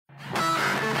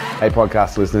Hey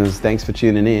podcast listeners, thanks for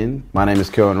tuning in. My name is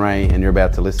Kerwin Ray and you're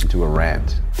about to listen to a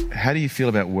rant. How do you feel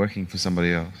about working for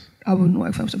somebody else? I wouldn't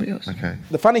work for somebody else. Okay.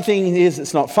 The funny thing is,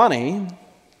 it's not funny,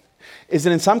 is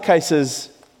that in some cases,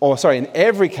 in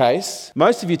every case,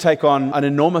 most of you take on an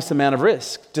enormous amount of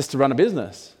risk just to run a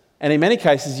business. And in many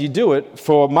cases, you do it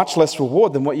for much less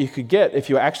reward than what you could get if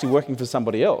you were actually working for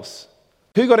somebody else.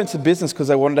 Who got into business because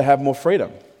they wanted to have more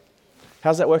freedom?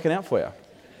 How's that working out for you?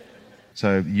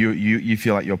 So you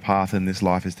feel like your path in this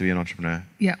life is to be an entrepreneur?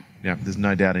 Yeah. Yeah, there's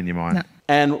no doubt in your mind. No.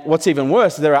 And what's even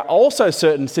worse, there are also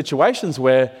certain situations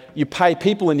where you pay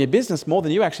people in your business more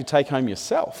than you actually take home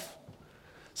yourself.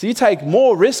 So you take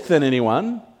more risk than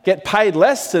anyone, get paid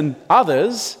less than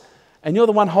others, and you're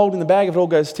the one holding the bag if it all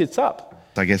goes tits up.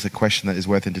 I guess a question that is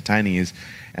worth entertaining is,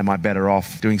 am I better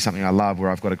off doing something I love where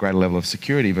I've got a greater level of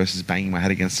security versus banging my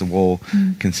head against the wall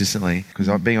consistently? Because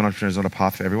being an entrepreneur is not a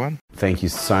path for everyone. Thank you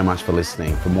so much for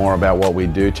listening. For more about what we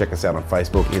do, check us out on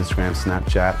Facebook, Instagram,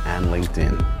 Snapchat, and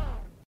LinkedIn.